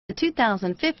The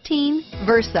 2015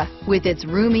 Versa. With its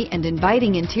roomy and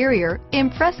inviting interior,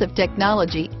 impressive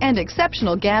technology, and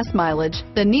exceptional gas mileage,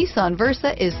 the Nissan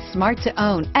Versa is smart to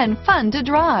own and fun to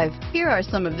drive. Here are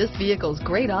some of this vehicle's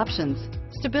great options: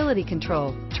 stability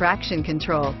control, traction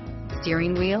control,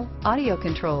 steering wheel audio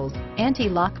controls,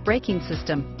 anti-lock braking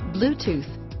system, Bluetooth,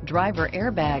 driver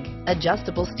airbag,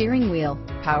 adjustable steering wheel,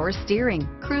 power steering,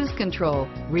 cruise control,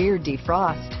 rear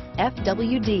defrost,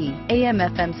 FWD,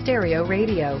 AM/FM stereo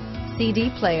radio,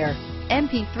 CD player,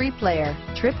 MP3 player,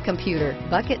 trip computer,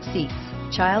 bucket seats,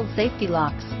 child safety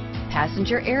locks,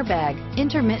 passenger airbag,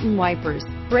 intermittent wipers,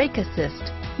 brake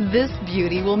assist. This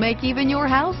beauty will make even your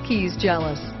house keys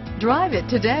jealous. Drive it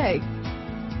today.